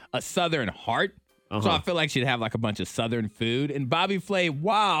like a Southern heart. So I feel like she'd have like a bunch of Southern food. And Bobby Flay,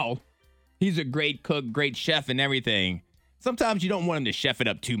 wow, he's a great cook, great chef and everything. Sometimes you don't want him to chef it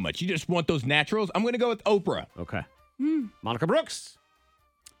up too much. You just want those naturals. I'm going to go with Oprah. Okay. Monica Brooks.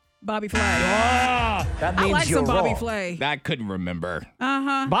 Bobby Flay. That I means like you're some Bobby wrong. Flay. I couldn't remember.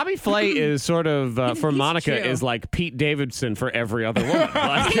 Bobby Flay is sort of, for he's Monica, chill. is like Pete Davidson for every other woman.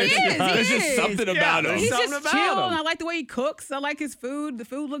 Like, He is. There's He just is. something about him. He's something just about chill, him. and I like the way he cooks. I like his food. The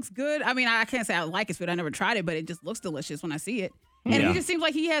food looks good. I mean, I can't say I like his food. I never tried it, but it just looks delicious when I see it. And Yeah. he just seems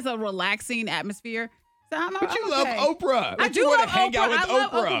like he has a relaxing atmosphere. So But you love okay. Oprah. I Like, do you wanna love hang Oprah. out with I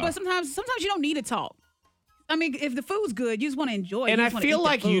love Oprah. Oprah, but sometimes you don't need to talk. I mean, if the food's good, you just want to enjoy it. And You I just wanna feel eat the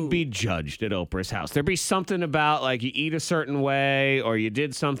like you'd food. be judged at Oprah's house. There'd be something about like you eat a certain way or you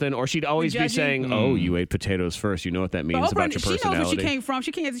did something, or she'd always be judge you? saying, "Oh, you ate potatoes first. You know what that means But about Oprah, your she knows personality." where she came from.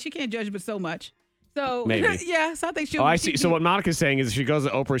 She can't judge but so much. So Maybe. yeah. So I think she'll. Oh, I see. So what Monica's saying is, if she goes to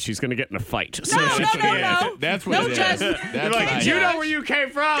Oprah, she's going to get in a fight. So No, she's- no. That's what No it is. judgment. That's You're what like, I you hear. know where you came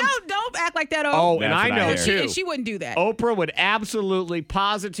from. Don't act like that. Oh, That's and I what I know hear. too. And she wouldn't do that. Oprah would absolutely,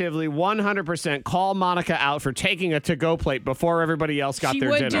 positively, 100% call Monica out for taking a to-go plate before everybody else got She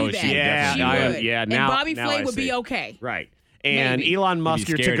their would dinner. do that. Yeah, She I- would. yeah. And Now, Bobby now Flay I would be see. okay. Right. And Maybe. Elon Musk,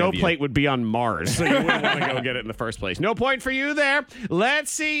 your scared to-go of you. plate would be on Mars, so you wouldn't want to go get it in the first place. No point for you there. Let's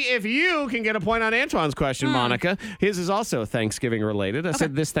see if you can get a point on Antoine's question, Monica. His is also Thanksgiving related. I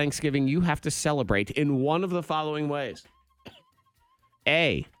said this Thanksgiving you have to celebrate in one of the following ways.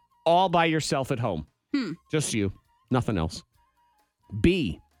 A, all by yourself at home. Just you, nothing else.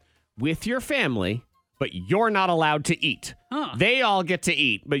 B, with your family, but you're not allowed to eat. Huh. They all get to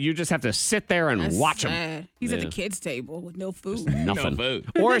eat, but you just have to sit there and That's watch them. sad. He's at Yeah. the kids' table with no food. Nothing. No food.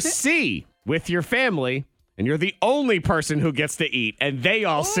 Or C, with your family, and you're the only person who gets to eat, and they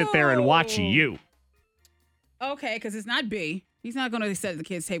all sit there and watch Ooh. you. Okay, because it's not B. He's not going to sit at the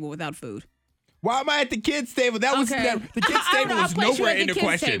kids' table without food. Why am I at the kids' table? That was Okay. the kids' I don't table know. was I placed you nowhere at in the the kids'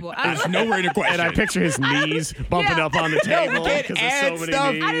 question. table. It's nowhere in the question. And I picture his knees bumping Yeah. up on the table. we can't 'cause there's add so many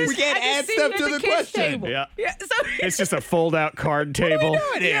stuff. knees. We can't I just add see stuff him to at the the kids' question. table. Yeah. Yeah, so It's just a fold-out card table.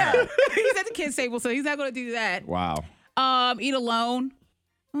 Yeah. he's at the kids' table, so he's not going to do that. Wow. Eat alone.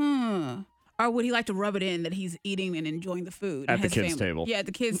 Or would he like to rub it in that he's eating and enjoying the food At and the his kids' family? table. Yeah, at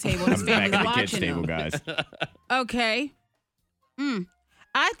the kids' table. His I'm back family's at the watching kids' table, him. guys. Okay.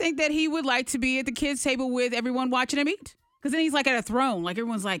 I think that he would like to be at the kids' table with everyone watching him eat. Because then he's like at a throne. Like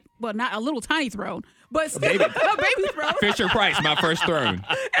everyone's like, well, not a little tiny throne, but still, baby. a baby throne. Fisher Price, my first throne.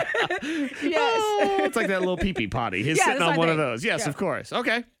 Yes. Oh, it's like that little pee-pee potty. He's Yeah, sitting that's on what one I of think. those. Yes, Yeah. of course.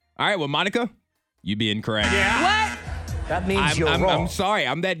 Okay. All right, well, Monica, you be incorrect. What? That means you're I'm wrong. sorry.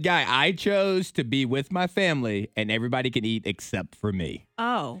 I'm that guy. I chose to be with my family, and everybody can eat except for me.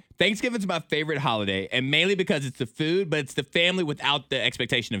 Oh. Thanksgiving's my favorite holiday, and mainly because it's the food, but it's the family without the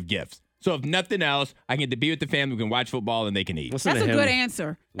expectation of gifts. So if nothing else, I get to be with the family. We can watch football, and they can eat. Listen That's to a him. good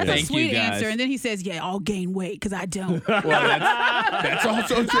answer. That's Thank a sweet you, guys. answer. And then he says, yeah, I'll gain weight because I don't. Well, that's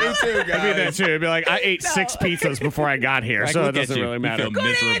also true, too, It'd be that guys. too. It'd be like, I ate 6 pizzas before I got here, Like, so it look at doesn't you. really You matter. feel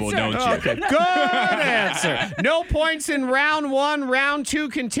miserable, answer. don't you? Okay, good answer. No points in round 1. Round 2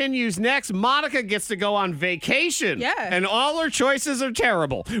 continues next. Monica gets to go on vacation. Yeah. And all her choices are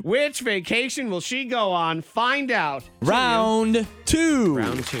terrible. Which vacation will she go on? Find out. Round 2.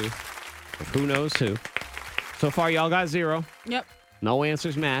 Round 2. Of who knows who. So far, y'all got 0. Yep. No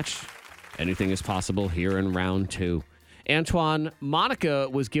answers match. Anything is possible here in round 2. Antoine, Monica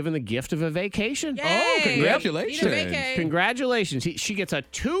was given the gift of a vacation. Yay. Oh, congratulations. Need a vacay. Congratulations. She gets a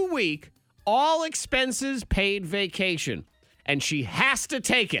 2-week, all expenses paid vacation, and she has to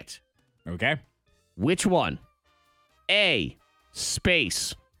take it. Okay. Which one? A,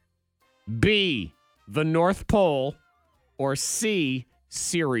 space. B, the North Pole. Or C,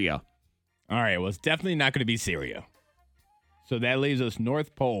 Syria. All right, well, it's definitely not going to be Syria. So that leaves us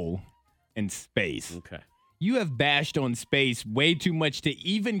North Pole and space. Okay. You have bashed on space way too much to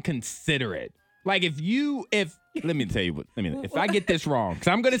even consider it. Like if let me tell you what, if I get this wrong, because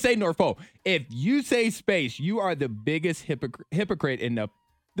I'm going to say North Pole. If you say space, you are the biggest hypocrite in the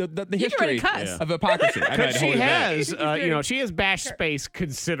history cuss. of hypocrisy. I know, I Because had to she hold it back. has, she has bashed space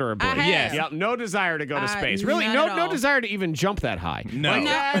considerably. I have. Yes. Yep. No desire to go to space. Really, none at no all. desire to even jump that high. No. Like, No.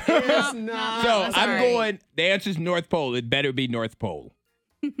 that is No. not. So That's I'm all right. going, the answer's North Pole. It better be North Pole.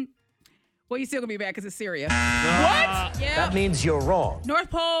 Well, you still going to be back because it's Syria. What? Yeah. That means you're wrong. North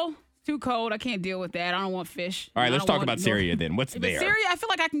Pole, too cold. I can't deal with that. I don't want fish. All right, I let's don't talk want about North- Syria then. What's But there? Syria, I feel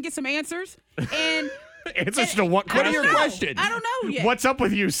like I can get some answers. And Answers to what What are your question? questions? I don't know yet. What's up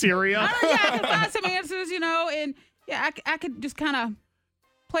with you, Syria? I can find some answers, and I could just kind of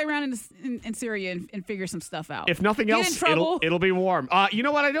play around in Syria and figure some stuff out. If nothing Get in else, trouble. it'll be warm. You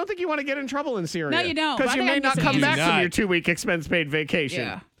know what? I don't think you want to get in trouble in Syria. No, you don't, Because but you I think may I not can get come some back answers. from your 2-week expense paid vacation.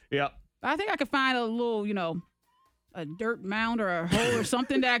 Yeah. Yep. I think I could find a little, a dirt mound or a hole or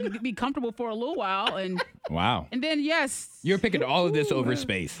something that could be comfortable for a little while. And Wow. then, yes. You're picking all of this over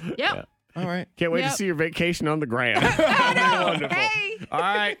space. Yep. All right. Can't wait Yep. to see your vacation on the gram. Wonderful. Hey. All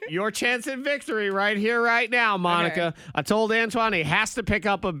right, your chance at victory right here, right now, Monica. Okay. I told Antoine he has to pick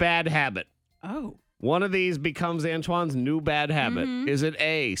up a bad habit. Oh. One of these becomes Antoine's new bad habit. Mm-hmm. Is it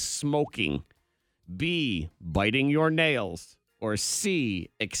A, smoking, B, biting your nails, or C,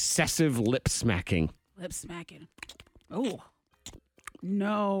 excessive lip smacking? Lip smacking. Oh.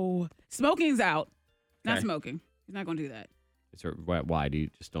 No. Smoking's out. Not Okay. smoking. He's not going to do that. Why do you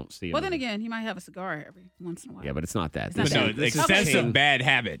just don't see it? Well, then again, he might have a cigar every once in a while. Yeah, but it's not that. It's not This that. No, is- this is excessive chain- bad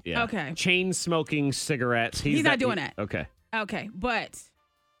habit. Yeah. Okay. Chain smoking cigarettes. He's not doing that. Okay. Okay, but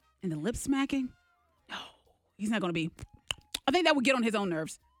in the lip smacking, no, he's not going to be. I think that would get on his own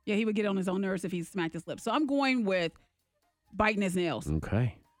nerves. Yeah, he would get on his own nerves if he smacked his lips. So I'm going with biting his nails.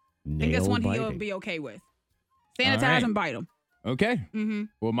 Okay. I think that's one he'll biting. be okay with. Sanitize right. and bite him. Okay. Mm-hmm.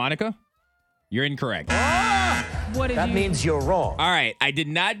 Well, Monica, you're incorrect. What did That you? means you're wrong. All right. I did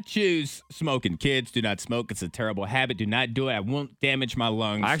not choose smoking. Kids, do not smoke. It's a terrible habit. Do not do it. I won't damage my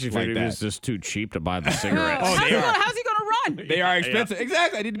lungs. I actually like figured it that. was just too cheap to buy the cigarettes. Oh, they are. How's he going to run? They are expensive.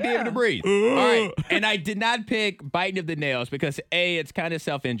 Exactly. I need to be able to breathe. All right. And I did not pick biting of the nails because A, it's kind of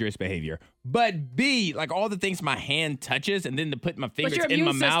self-injurious behavior. But B, like all the things my hand touches and then to put my fingers your in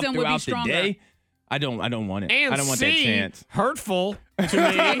my immune mouth system would be throughout the stronger. day. I don't want it. And I don't want that C, chance. hurtful to me.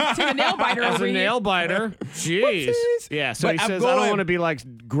 To the nail biter As over a here. nail biter. Jeez. Yeah, so But he I'm says, I don't going- want to be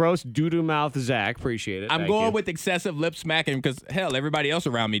like gross doo-doo mouth Zach. Appreciate it. I'm Thank going you. with excessive lip smacking because hell, everybody else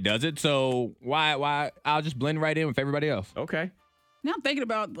around me does it. So why I'll just blend right in with everybody else. Okay. Now I'm thinking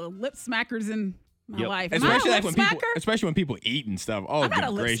about the lip smackers in my Yep. life. Am I a Especially lip like when people eat and stuff. Oh, I'm not good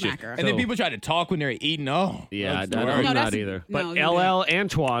a lip gracious! smacker. And then So- people try to talk when they're eating. Oh, Yeah, that's the I'm worst. No, not that's- either. But no, you LL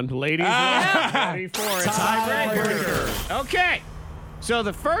Antoine, ladies, ready for a tiebreaker. Okay. So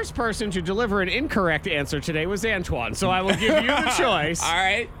the first person to deliver an incorrect answer today was Antoine. So I will give you the choice. All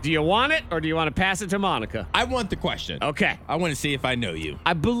right, Do you want it or do you want to pass it to Monica? I want the question. Okay. I want to see if I know you.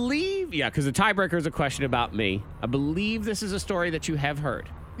 I believe, because the tiebreaker is a question about me. I believe this is a story that you have heard.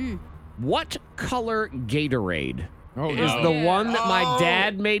 What color Gatorade is the one that my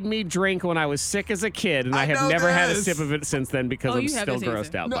dad made me drink when I was sick as a kid, and I have know never had a this. sip of it since then because Oh, I'm you have still this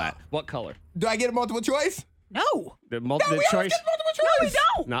answer. grossed out No. by it. What color? Do I get a multiple choice? No. The multiple we always choice? get multiple choice. No,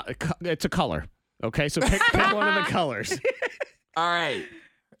 we don't. Not a it's a color. Okay, so pick one of the colors. All right,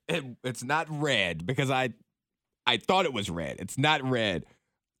 it's not red because I thought it was red. It's not red.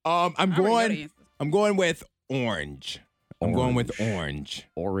 I'm already know the going. answers. I'm going with orange. I'm going with orange.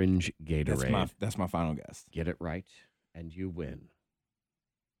 Orange Gatorade. That's my final guess. Get it right, and you win.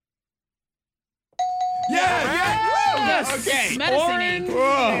 Yes. Okay.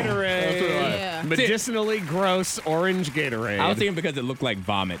 Medicine-y. Gatorade. Yeah. Medicinally gross orange Gatorade. I was thinking because it looked like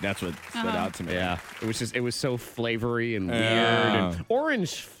vomit. That's what stood out to me. Yeah, it was so flavory and weird. Yeah. And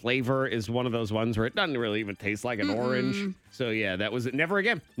orange flavor is one of those ones where it doesn't really even taste like an orange. So yeah, that was it. Never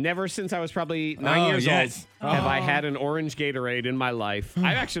again. Never since I was probably 9 years yes. old have I had an orange Gatorade in my life. I'm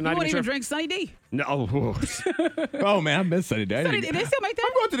actually You not won't even even sure. drink Sunny D. No. Oh man, I miss Sunny Day. Sunny D. They still make that?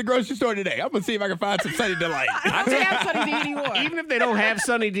 I'm going to the grocery store today. I'm gonna see if I can find some Sunny Delight. I don't have Sunny D anymore. Even if they don't have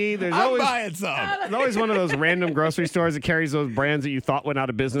Sunny D, there's I'm always buying some. there's always one of those random grocery stores that carries those brands that you thought went out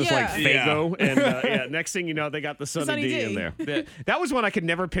of business, like Yeah. Faygo. And next thing you know, they got the Sunny, Sunny D D. in there. That was one I could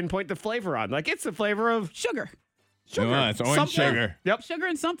never pinpoint the flavor on. Like, it's the flavor of Sugar. sugar. It's orange Something. sugar. Yep. Sugar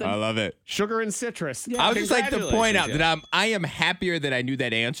and something. I love it. Sugar and citrus. Yeah. I would just like to point out Congratulations, that I am happier that I knew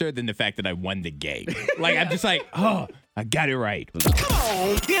that answer than the fact that I won the game. Like I'm just like, oh, I got it right. The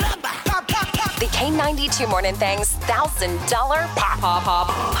K92 Morning Thang's $1,000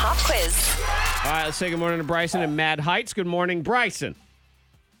 pop quiz. All right, let's say good morning to Bryson in Mad Heights. Good morning, Bryson.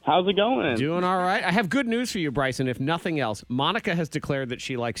 How's it going? Doing all right. I have good news for you, Bryson. If nothing else, Monica has declared that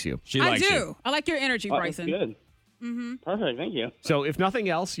she likes you. She I likes do. you. I like your energy, Oh, Bryson. that's good. Perfect. Thank you. So if nothing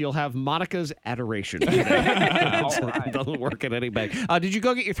else, you'll have Monica's adoration. It doesn't work at any bank. Did you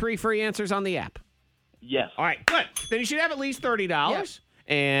go get your 3 free answers on the app? Yes. All right, good. Then you should have at least $30. Yep.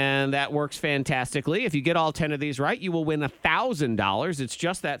 And that works fantastically. If you get all 10 of these right, you will win $1,000. It's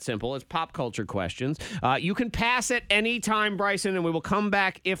just that simple. It's pop culture questions. You can pass at any time, Bryson, and we will come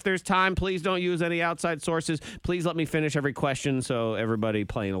back if there's time. Please don't use any outside sources. Please let me finish every question so everybody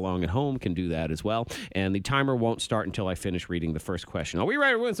playing along at home can do that as well. And the timer won't start until I finish reading the first question. Are we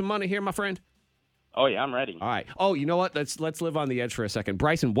ready to win some money here, my friend? Oh yeah, I'm ready. All right. Oh, you know what? Let's live on the edge for a second.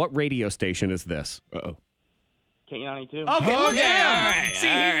 Bryson, what radio station is this? Uh-oh. K92. Okay, Okay, all right, See,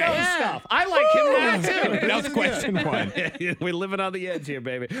 all he right. knows stuff. I like him now, too. That was question one. We're living on the edge here,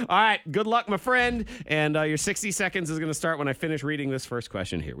 baby. All right, good luck, my friend. And your 60 seconds is going to start when I finish reading this first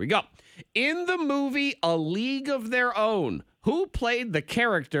question. Here we go. In the movie A League of Their Own, who played the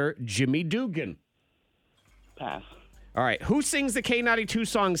character Jimmy Dugan? Pass. All right, who sings the K92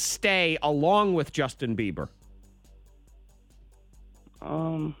 song Stay along with Justin Bieber?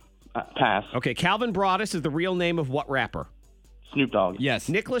 Pass. Okay, Calvin Broadus is the real name of what rapper? Snoop Dogg. Yes.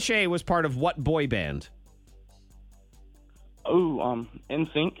 Nick Lachey was part of what boy band? Oh,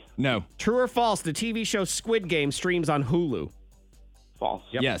 NSYNC. No. True or false, the TV show Squid Game streams on Hulu? False.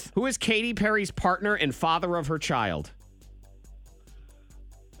 Yep. Yes. Who is Katy Perry's partner and father of her child?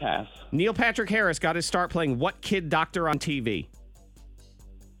 Pass. Neil Patrick Harris got his start playing what kid doctor on TV?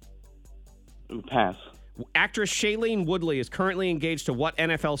 Ooh, pass. Actress Shailene Woodley is currently engaged to what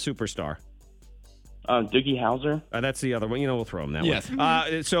NFL superstar? Doogie Howser. That's the other one. You know, we'll throw him that Yes.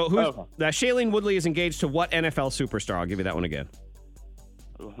 one. So Shailene Woodley is engaged to what NFL superstar? I'll give you that one again.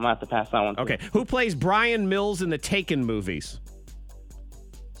 Ooh, I'm going to have to pass that one. Okay. Who plays Brian Mills in the Taken movies?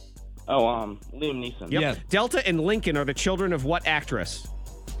 Oh, Liam Neeson. Yep. Yes. Delta and Lincoln are the children of what actress?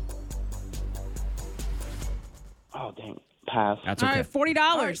 Oh, dang. Pass. That's All okay. right, $40.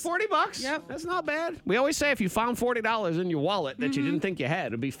 All right, $40. Yep. That's not bad. We always say if you found $40 in your wallet that you didn't think you had,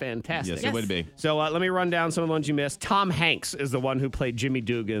 it'd be fantastic. Yes, it would be. So let me run down some of the ones you missed. Tom Hanks is the one who played Jimmy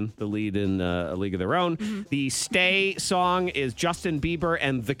Dugan, the lead in A League of Their Own. The Stay song is Justin Bieber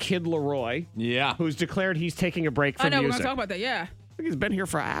and the Kid Laroi, Yeah. who's declared he's taking a break from I know, we're music. going to talk about that, yeah. I think he's been here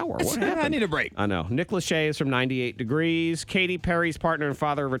for an hour. What I happened? need a break. I know. Nick Lachey is from 98 Degrees. Katy Perry's partner and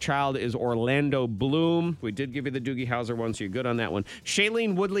father of her child is Orlando Bloom. We did give you the Doogie Howser one, so you're good on that one.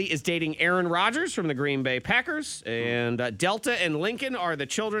 Shailene Woodley is dating Aaron Rodgers from the Green Bay Packers. And Delta and Lincoln are the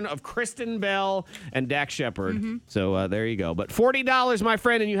children of Kristen Bell and Dak Shepard. So there you go. But $40, my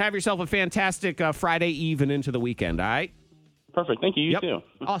friend, and you have yourself a fantastic Friday Eve and into the weekend, all right? Perfect. Thank you. You too.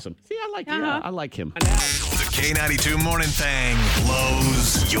 Awesome. See, I like I like him. The K92 Morning Thing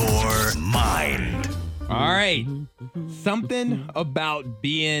blows your mind. All right. Something about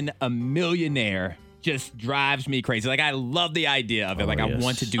being a millionaire just drives me crazy. Like, I love the idea of it. I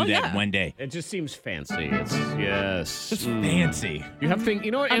want to do that one day. It just seems fancy. It's Just fancy. You have things,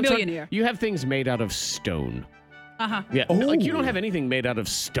 you know what? A Antoine? millionaire. You have things made out of stone. Uh-huh. Yeah, like you don't have anything made out of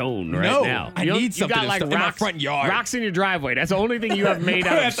stone right No, now. I You don't- need something you got, like, in my rocks, front yard. Rocks in your driveway. That's the only thing you have made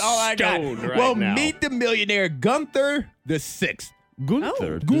out of That's all I got. stone right well, now. meet the millionaire Gunther the Sixth.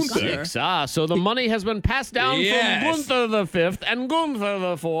 Gunther. the Gunther. Sixth. So the money has been passed down Yes. from Gunther the Fifth and Gunther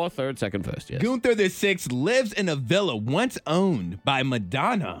the Fourth, third, second, first. Yes. Gunther the Sixth lives in a villa once owned by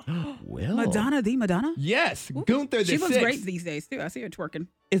Madonna. Well, Madonna, the Madonna? Yes, Gunther the She looks Sixth great these days, too. I see her twerking.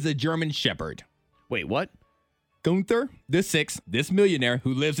 is a German shepherd. Wait, what? Gunther the Sixth, this millionaire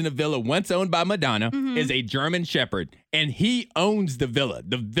who lives in a villa once owned by Madonna, is a German shepherd, and he owns the villa.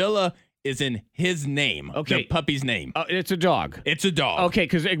 The villa is in his name, the puppy's name. It's a dog. It's a dog. Okay,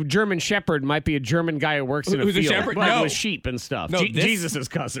 because a German Shepherd might be a German guy who works in a Who's a field shepherd? like No. with sheep and stuff. No, this- Jesus'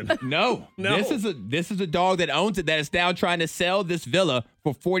 cousin. No, No. This is a dog that owns it that is now trying to sell this villa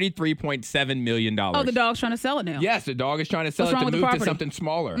for $43.7 million. Oh, the dog's trying to sell it now. Yes, the dog is trying to sell What's it wrong to with the move to property? something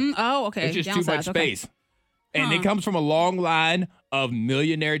smaller. Oh, okay. It's just too much Downsize, okay. space. And it comes from a long line of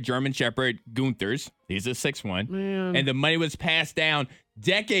millionaire German Shepherd Gunthers. He's the sixth one. Man. And the money was passed down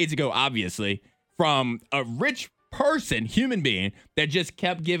decades ago, obviously, from a rich person, human being, that just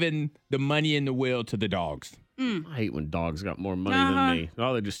kept giving the money and the will to the dogs. I hate when dogs got more money than me.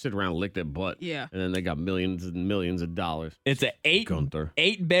 Oh, they just sit around and lick their butt. Yeah. And then they got millions and millions of dollars. It's an Gunther.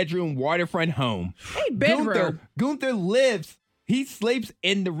 8-bedroom waterfront home. Hey, bedroom. Gunther lives, he sleeps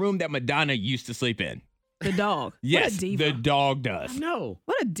in the room that Madonna used to sleep in. The dog. Yes, What a diva. the dog does. No.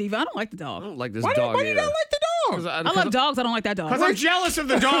 What a diva. I don't like the dog. I don't like this Why dog do you not like the dog? I love dogs. I don't like that dog. Because I'm jealous of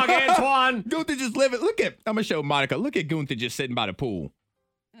the dog, Antoine. Gunther just living. I'm going to show Monica. Look at Gunther just sitting by the pool.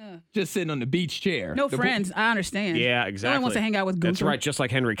 Just sitting on the beach chair. No The friends. I understand. Yeah, No exactly. one wants to hang out with Gunther. That's right, just like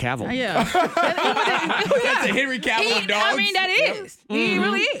Henry Cavill. Yeah. That's a Henry Cavill of dogs. I mean, that is. He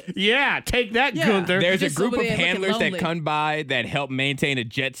really is. Yeah, take that, Yeah. Gunther. There's a Just group over of there looking handlers that lonely. come by that help maintain a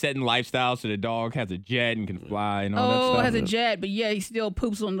jet-setting lifestyle so the dog has a jet and can fly and all that Oh, stuff. has a jet, but yeah, he still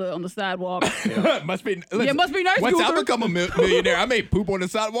poops on the sidewalk. must be. Yeah, it must be nice, Once I Gunther. become a millionaire, I may poop on the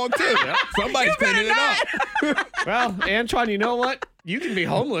sidewalk too. Somebody's cleaning it up. Well, Antoine, you know what? You can be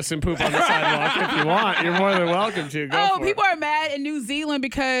homeless and poop on the sidewalk if you want. You're more than welcome to. Go Oh, for people it. are mad in New Zealand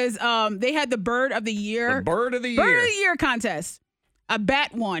because they had the Bird of the Year. The Bird of the Bird Year. of the Year contest. A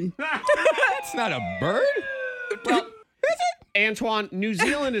bat won. That's not a bird. Well, Is it? Antoine, New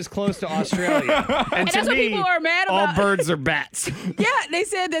Zealand is close to Australia. And to that's what me, people are mad all about. birds are bats. Yeah, they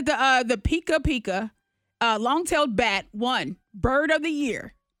said that the Pika long-tailed bat won Bird of the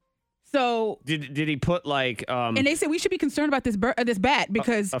Year. So Did he put like and they said we should be concerned about this bat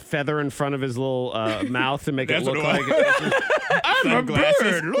because a feather in front of his little mouth to make it That's look what it like I'm a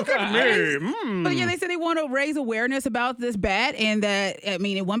Sunglasses. bird. Look at me. But yeah, they said they want to raise awareness about this bat, and that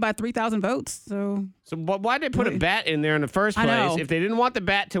it won by 3,000 votes. So why'd they put a bat in there in the first I know. place? If they didn't want the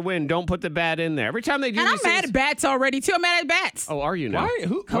bat to win, don't put the bat in there. Every time they do and I'm these mad things- at bats already too. I'm mad at bats. Oh, are you now? Why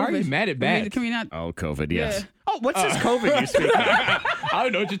are you mad at bats? Can we not? Oh, COVID, yes. Yeah. Oh, what's this COVID you speak of? I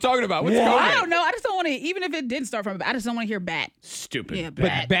don't know what you're talking about. What's I COVID? don't know. I just don't want to. Even if it did start from a bat, I just don't want to hear bat. Stupid Yeah,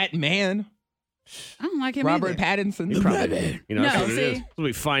 bat. But Batman, I don't like him Robert either. Pattinson. He probably, No, that's what it see? is.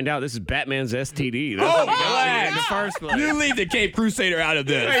 We find out this is Batman's STD. That's Oh, what we got relax. in the first place. You leave the Cape Crusader out of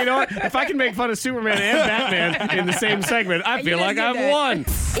this. Hey, you know what? If I can make fun of Superman and Batman in the same segment, I feel You like did I've that. won.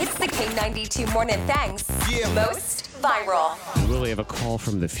 It's the K92 Morning Thangs. Most viral. We really have a call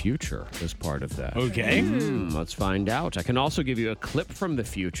from the future as part of that. Okay. Let's find out. I can also give you a clip from the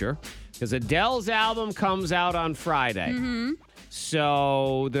future because Adele's album comes out on Friday.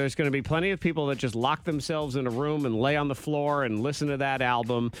 So there's going to be plenty of people that just lock themselves in a room and lay on the floor and listen to that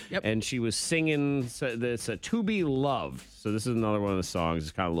album. Yep. And she was singing this To Be Loved. So this is another one of the songs.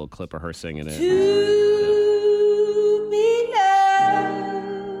 It's kind of a little clip of her singing it.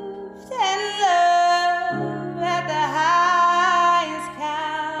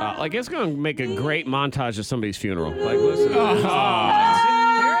 Like it's going to make a great montage of somebody's funeral. Like listen.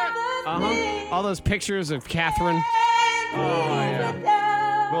 All those pictures of Catherine. Oh,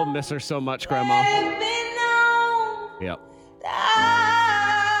 yeah. We'll miss her so much, Grandma. Yep.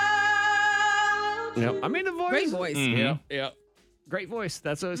 Yep. I mean, the voice. Great voice. Yeah. Yep. Great voice.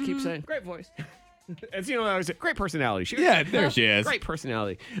 That's what I always keep saying. Great voice. It's, I always say, great personality. There she is. Great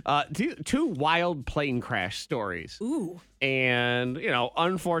personality. Two wild plane crash stories. Ooh. And,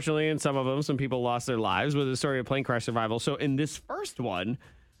 unfortunately, in some of them, some people lost their lives with the story of plane crash survival. So in this first one,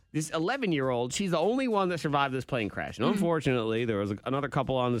 this 11-year-old, she's the only one that survived this plane crash. And unfortunately, there was another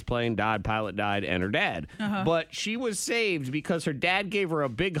couple on this plane, pilot died, and her dad. But she was saved because her dad gave her a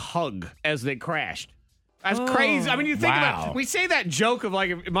big hug as they crashed. That's crazy. I mean, you think about it. We say that joke of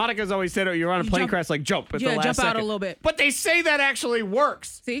like, Monica's always said, you're on a plane crash, like jump at the last jump second. out a little bit. But they say that actually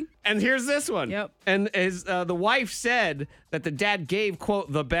works. See? And here's this one. Yep. And the wife said that the dad gave,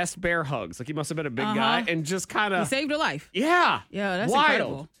 quote, the best bear hugs. Like he must have been a big guy and just kind He of. saved her life. Yeah. Yeah, that's wild.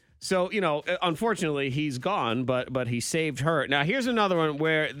 incredible. So, unfortunately, he's gone, but he saved her. Now, here's another one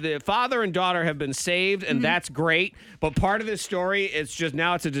where the father and daughter have been saved, and that's great. But part of this story, it's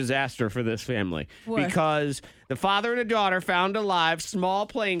a disaster for this family. What? Because the father and the daughter found alive, small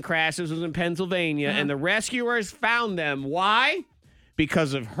plane crash. This was in Pennsylvania, and the rescuers found them. Why?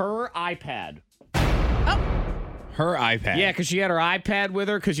 Because of her iPad. Her iPad. Yeah, because she had her iPad with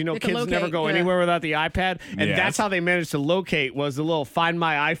her because, can kids locate, never go yeah. anywhere without the iPad. And Yes. that's how they managed to locate was the little Find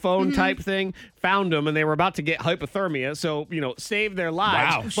My iPhone type thing. Found them, and they were about to get hypothermia. So, saved their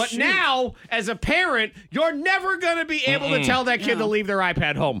lives. Wow. But Shoot. now, as a parent, you're never going to be able to tell that kid to leave their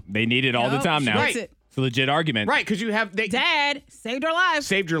iPad home. They need it all the Nope, time now. that's it. It's a legit argument. Right, because you have... Dad saved our lives.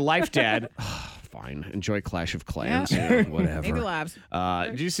 Saved your life, Dad. Fine. Enjoy Clash of Clans. Yeah. Whatever. Saved our lives.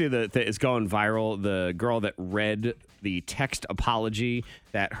 Did you see that it's going viral? The girl that read the text apology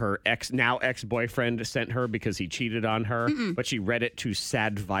that her now ex-boyfriend sent her because he cheated on her, but she read it to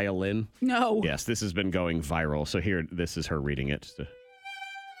Sad Violin. No. Yes, this has been going viral. So here, this is her reading it.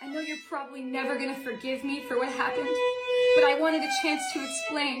 I know you're probably never gonna forgive me for what happened, but I wanted a chance to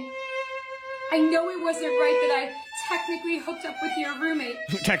explain. I know it wasn't right that I technically hooked up with your roommate.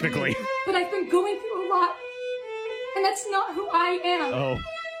 Technically. But I've been going through a lot, and that's not who I am. Oh.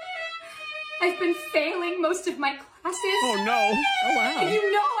 I've been failing most of my classes. Oh, no. Oh, wow. And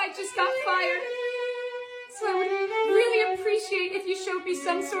I just got fired. So I would really appreciate if you showed me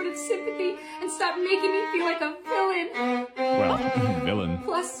some sort of sympathy and stopped making me feel like a villain. Well, Villain.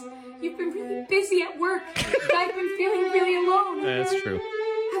 Plus, you've been really busy at work, and I've been feeling really alone. that's true.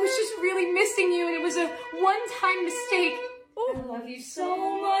 I was just really missing you, and it was a one-time mistake. I love you so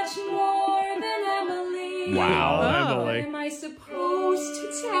much more than Emily. Wow, What Emily. am I supposed to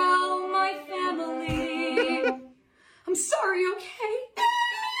tell my family? I'm sorry, okay?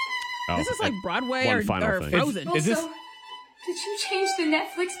 Oh, This is like Broadway one or final thing. Frozen. Also, Is this- did you change the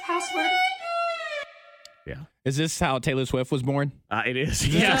Netflix password? Yeah. Is this how Taylor Swift was born? It is.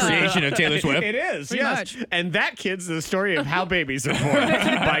 Is this the creation of Taylor Swift? It is, Pretty yes. much. And that kid's the story of how babies are born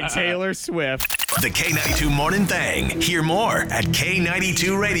by Taylor Swift. The K92 Morning Thang. Hear more at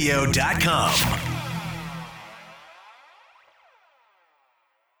K92Radio.com.